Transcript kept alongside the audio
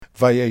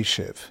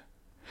Vayeshev,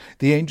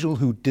 the angel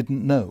who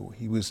didn't know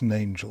he was an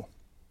angel.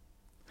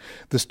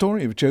 The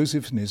story of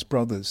Joseph and his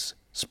brothers,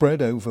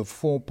 spread over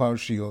 4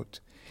 parshiot,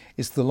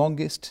 is the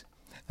longest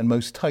and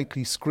most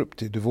tightly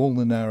scripted of all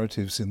the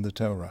narratives in the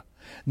Torah.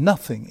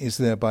 Nothing is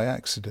there by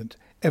accident.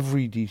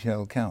 Every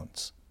detail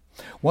counts.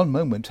 One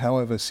moment,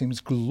 however,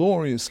 seems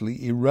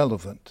gloriously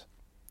irrelevant,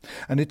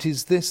 and it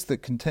is this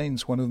that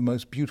contains one of the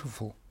most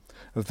beautiful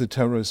of the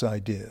Torah's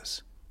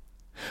ideas.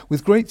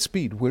 With great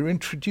speed, we're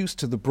introduced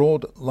to the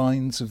broad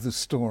lines of the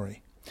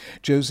story.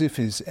 Joseph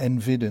is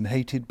envied and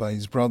hated by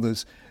his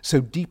brothers. So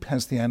deep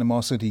has the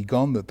animosity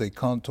gone that they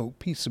can't talk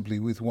peaceably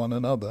with one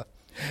another.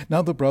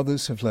 Now the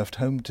brothers have left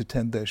home to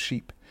tend their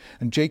sheep,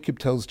 and Jacob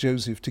tells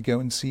Joseph to go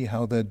and see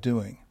how they're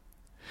doing.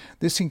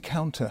 This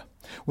encounter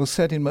will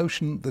set in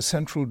motion the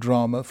central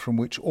drama from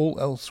which all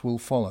else will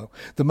follow,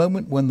 the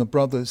moment when the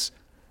brothers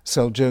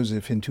sell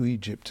Joseph into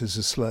Egypt as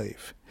a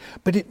slave.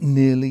 But it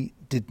nearly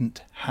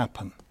didn't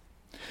happen.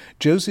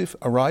 Joseph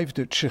arrived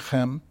at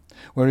Shechem,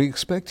 where he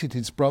expected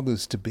his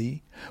brothers to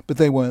be, but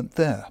they weren't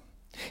there.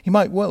 He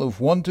might well have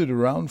wandered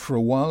around for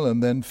a while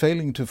and then,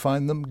 failing to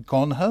find them,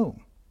 gone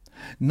home.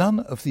 None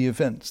of the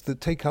events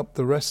that take up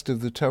the rest of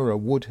the Torah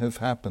would have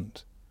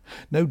happened.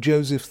 No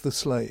Joseph the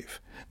slave,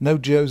 no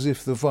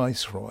Joseph the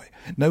viceroy,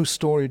 no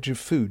storage of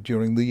food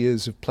during the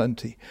years of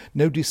plenty,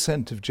 no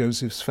descent of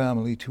Joseph's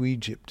family to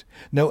Egypt,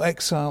 no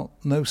exile,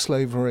 no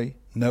slavery,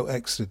 no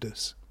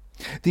exodus.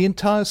 The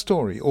entire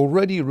story,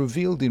 already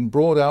revealed in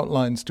broad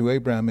outlines to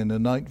Abraham in a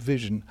night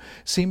vision,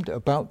 seemed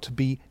about to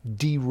be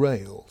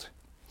derailed.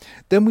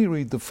 Then we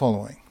read the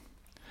following.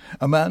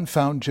 A man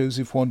found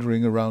Joseph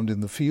wandering around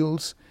in the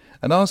fields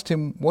and asked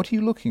him, "What are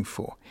you looking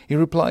for?" He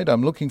replied,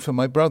 "I'm looking for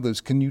my brothers.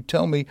 Can you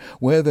tell me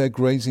where they're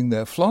grazing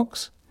their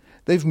flocks?"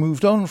 "They've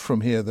moved on from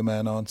here," the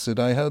man answered.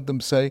 "I heard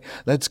them say,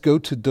 'Let's go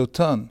to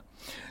Dothan.'"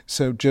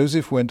 So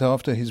Joseph went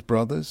after his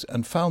brothers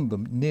and found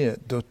them near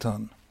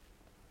Dothan.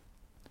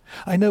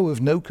 I know of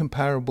no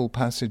comparable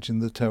passage in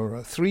the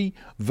Torah, 3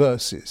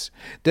 verses,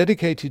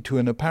 dedicated to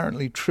an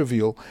apparently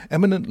trivial,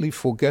 eminently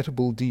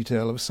forgettable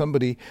detail of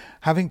somebody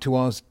having to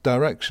ask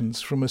directions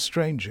from a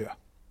stranger.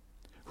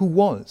 Who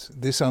was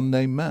this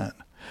unnamed man,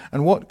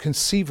 and what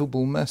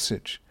conceivable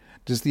message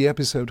does the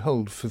episode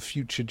hold for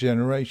future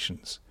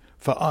generations,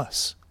 for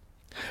us?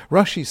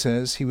 Rashi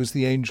says he was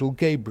the angel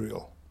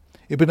Gabriel.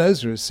 Ibn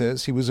Ezra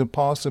says he was a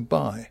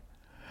passer-by.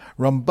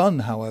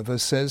 Ramban, however,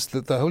 says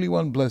that the Holy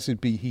One, blessed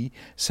be He,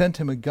 sent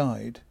him a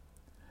guide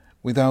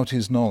without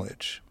his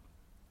knowledge.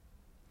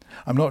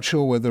 I'm not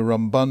sure whether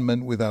Ramban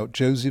meant without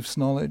Joseph's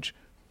knowledge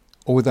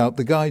or without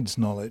the guide's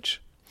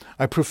knowledge.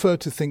 I prefer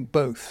to think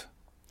both.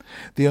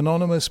 The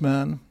anonymous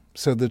man,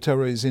 so the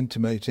Torah is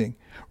intimating,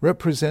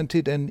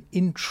 represented an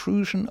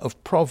intrusion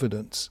of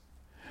providence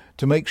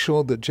to make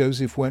sure that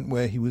Joseph went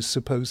where he was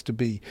supposed to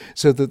be,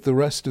 so that the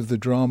rest of the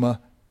drama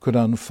could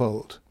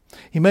unfold.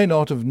 He may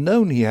not have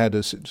known he had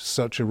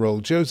such a role.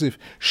 Joseph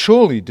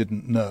surely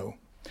didn't know.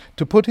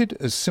 To put it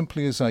as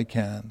simply as I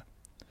can,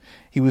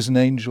 he was an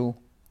angel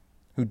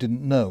who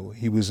didn't know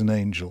he was an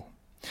angel.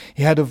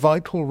 He had a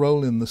vital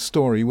role in the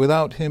story.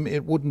 Without him,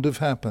 it wouldn't have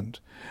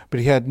happened. But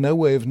he had no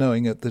way of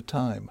knowing at the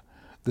time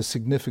the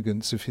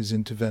significance of his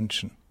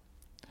intervention.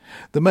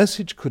 The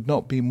message could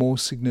not be more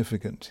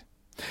significant.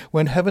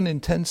 When heaven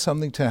intends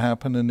something to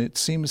happen and it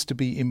seems to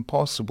be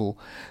impossible,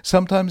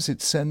 sometimes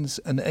it sends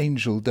an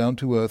angel down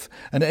to earth,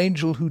 an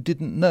angel who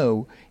didn't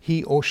know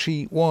he or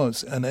she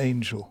was an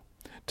angel,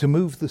 to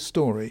move the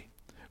story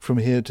from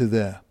here to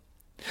there.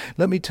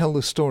 Let me tell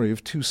the story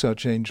of 2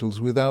 such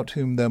angels without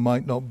whom there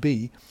might not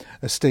be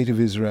a state of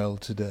Israel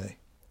today.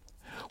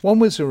 One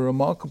was a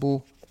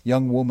remarkable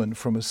young woman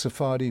from a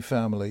Sephardi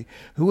family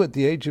who at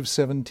the age of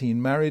 17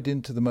 married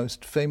into the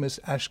most famous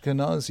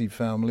Ashkenazi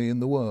family in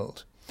the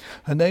world.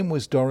 Her name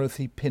was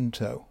Dorothy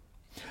Pinto.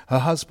 Her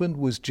husband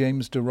was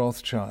James de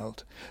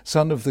Rothschild,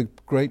 son of the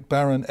great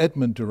Baron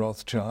Edmund de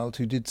Rothschild,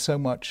 who did so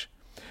much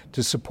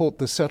to support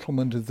the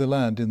settlement of the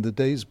land in the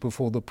days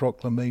before the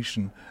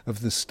proclamation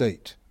of the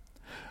state.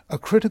 A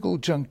critical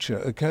juncture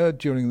occurred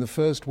during the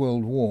First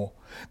World War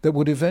that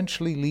would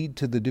eventually lead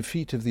to the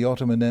defeat of the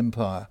Ottoman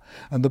Empire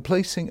and the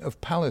placing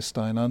of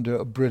Palestine under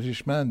a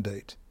British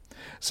mandate.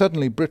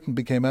 Suddenly, Britain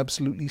became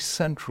absolutely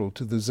central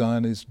to the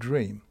Zionist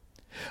dream.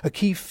 A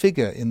key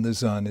figure in the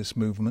Zionist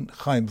movement,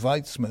 Chaim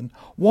Weizmann,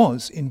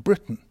 was in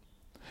Britain,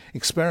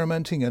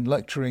 experimenting and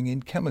lecturing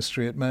in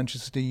chemistry at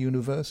Manchester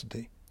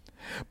University.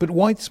 But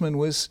Weizmann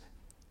was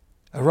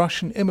a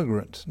Russian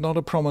immigrant, not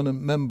a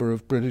prominent member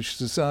of British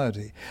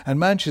society. And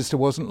Manchester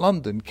wasn't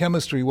London.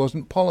 Chemistry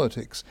wasn't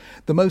politics.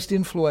 The most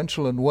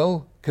influential and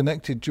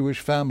well-connected Jewish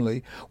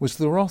family was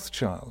the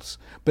Rothschilds.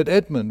 But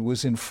Edmund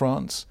was in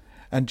France,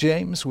 and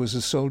James was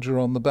a soldier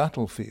on the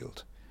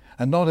battlefield.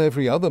 And not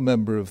every other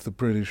member of the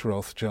British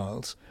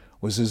Rothschilds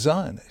was a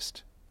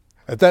Zionist.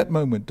 At that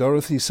moment,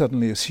 Dorothy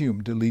suddenly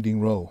assumed a leading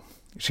role.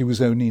 She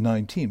was only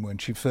 19 when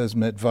she first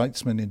met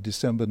Weizmann in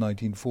December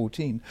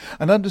 1914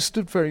 and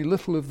understood very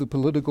little of the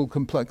political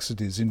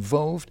complexities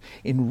involved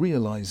in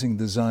realizing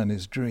the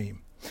Zionist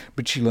dream.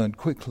 But she learned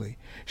quickly.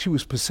 She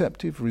was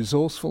perceptive,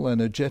 resourceful,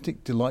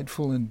 energetic,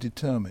 delightful, and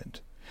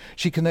determined.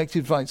 She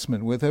connected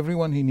Weizmann with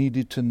everyone he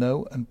needed to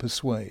know and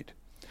persuade.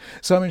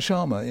 Simon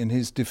Sharma, in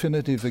his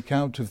definitive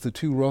account of the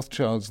two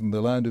Rothschilds in the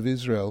land of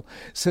Israel,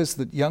 says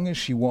that young as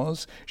she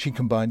was, she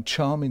combined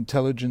charm,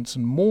 intelligence,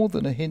 and more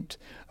than a hint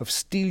of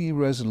steely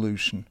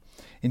resolution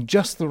in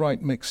just the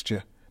right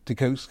mixture to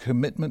coax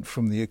commitment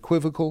from the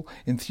equivocal,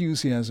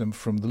 enthusiasm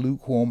from the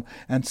lukewarm,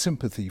 and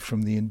sympathy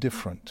from the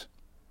indifferent.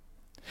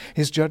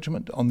 His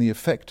judgment on the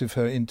effect of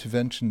her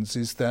interventions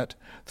is that,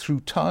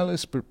 through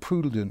tireless but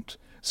prudent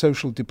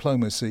social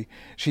diplomacy,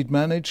 she'd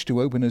managed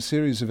to open a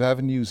series of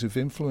avenues of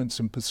influence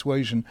and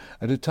persuasion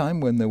at a time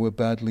when they were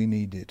badly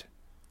needed.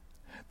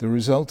 The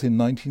result in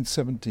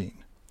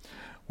 1917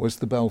 was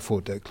the Balfour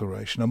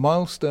Declaration, a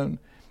milestone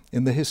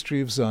in the history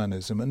of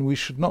Zionism, and we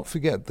should not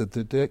forget that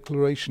the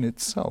declaration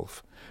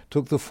itself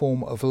took the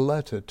form of a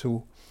letter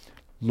to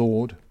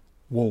Lord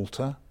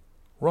Walter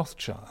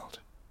Rothschild.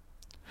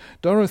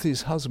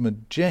 Dorothy's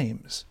husband,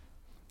 James,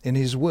 in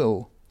his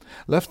will,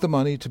 left the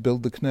money to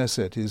build the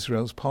Knesset,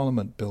 Israel's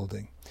parliament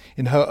building.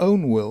 In her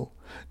own will,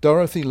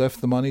 Dorothy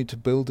left the money to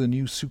build a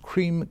new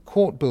Supreme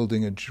Court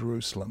building in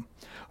Jerusalem,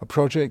 a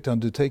project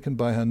undertaken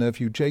by her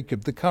nephew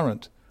Jacob, the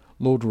current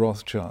Lord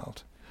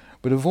Rothschild.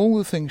 But of all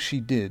the things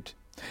she did,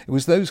 it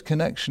was those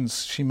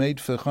connections she made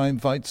for Chaim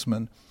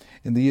Weizmann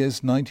in the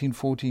years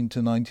 1914 to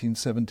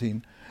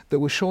 1917 that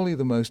were surely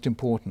the most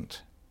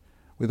important.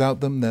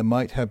 Without them, there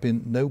might have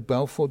been no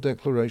Balfour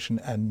Declaration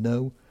and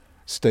no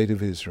State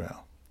of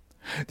Israel.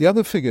 The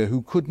other figure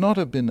who could not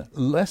have been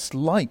less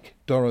like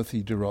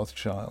Dorothy de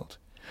Rothschild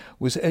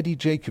was Eddie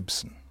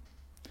Jacobson.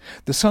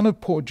 The son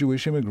of poor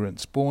Jewish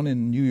immigrants born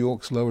in New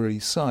York's Lower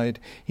East Side,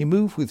 he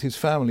moved with his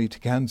family to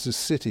Kansas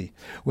City,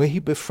 where he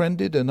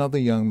befriended another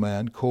young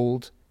man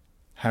called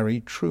Harry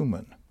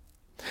Truman.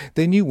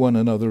 They knew one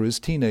another as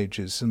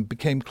teenagers and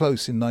became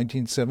close in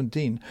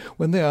 1917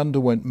 when they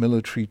underwent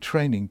military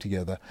training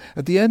together.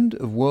 At the end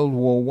of World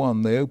War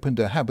I, they opened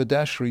a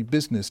haberdashery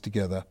business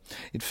together.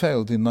 It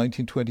failed in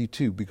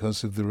 1922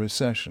 because of the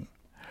recession.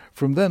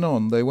 From then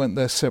on, they went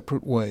their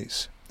separate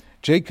ways.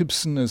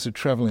 Jacobson as a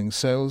traveling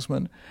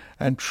salesman,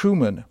 and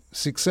Truman,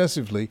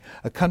 successively,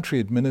 a country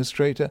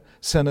administrator,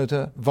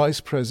 senator,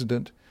 vice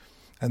president,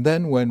 and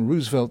then, when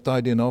Roosevelt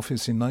died in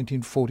office in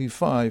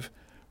 1945,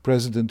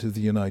 President of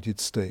the United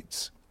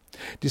States.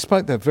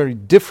 Despite their very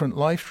different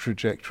life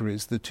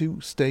trajectories, the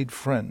two stayed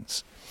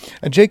friends.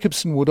 And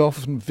Jacobson would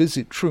often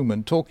visit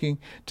Truman, talking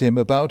to him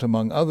about,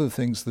 among other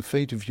things, the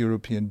fate of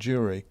European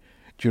Jewry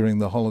during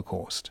the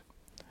Holocaust.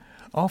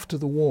 After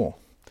the war,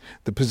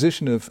 the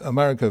position of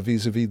America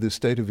vis-à-vis the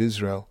State of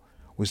Israel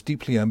was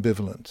deeply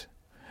ambivalent.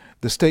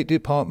 The State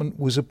Department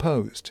was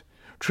opposed.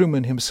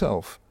 Truman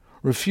himself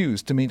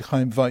refused to meet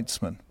Chaim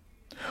Weizmann.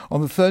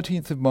 On the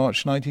 13th of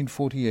March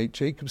 1948,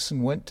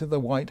 Jacobson went to the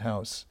White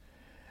House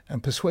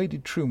and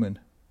persuaded Truman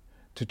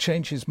to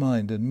change his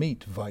mind and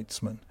meet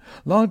Weizmann.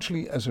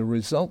 Largely as a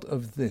result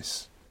of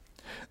this,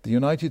 the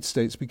United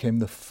States became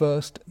the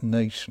first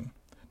nation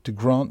to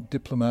grant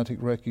diplomatic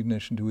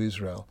recognition to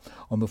Israel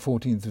on the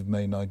 14th of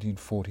May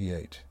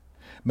 1948.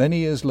 Many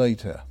years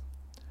later,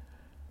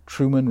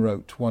 Truman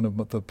wrote, "One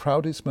of the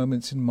proudest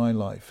moments in my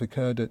life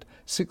occurred at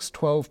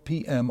 6:12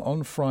 p.m.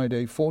 on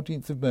Friday,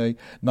 14th of May,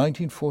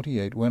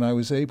 1948, when I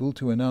was able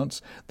to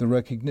announce the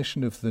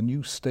recognition of the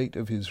new State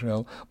of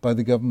Israel by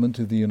the government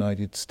of the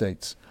United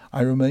States.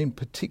 I remain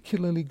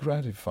particularly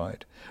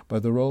gratified by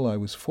the role I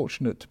was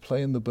fortunate to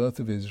play in the birth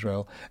of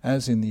Israel,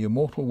 as, in the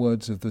immortal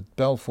words of the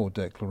Balfour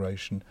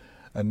Declaration,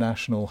 a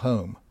national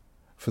home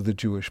for the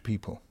Jewish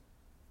people."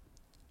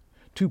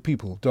 Two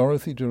people,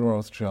 Dorothy de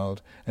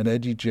Rothschild and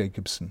Eddie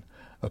Jacobson,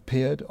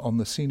 appeared on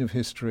the scene of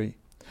history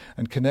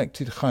and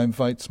connected Chaim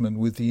Weizmann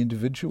with the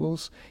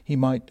individuals he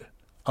might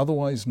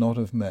otherwise not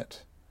have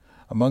met,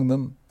 among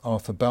them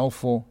Arthur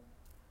Balfour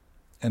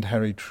and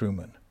Harry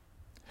Truman.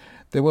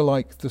 They were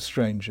like the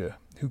stranger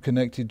who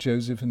connected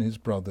Joseph and his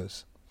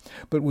brothers,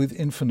 but with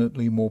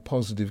infinitely more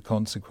positive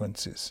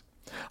consequences.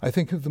 I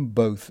think of them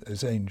both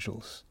as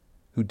angels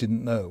who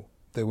didn't know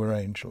they were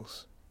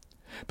angels.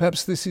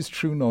 Perhaps this is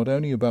true not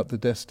only about the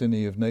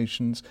destiny of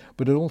nations,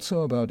 but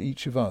also about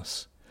each of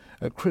us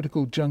at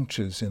critical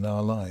junctures in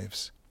our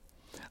lives.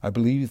 I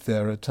believe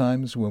there are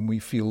times when we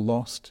feel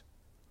lost,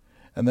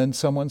 and then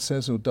someone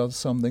says or does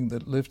something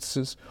that lifts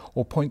us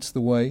or points the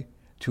way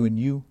to a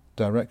new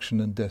direction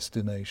and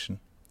destination.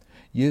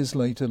 Years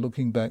later,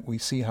 looking back, we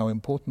see how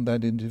important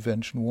that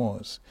intervention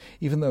was,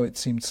 even though it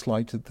seemed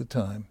slight at the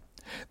time.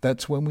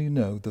 That's when we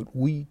know that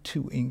we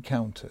too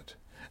encountered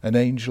an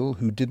angel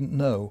who didn't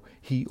know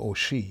he or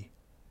she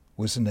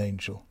was an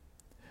angel.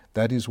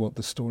 That is what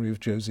the story of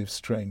Joseph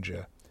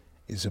Stranger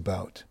is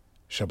about.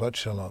 Shabbat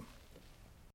Shalom.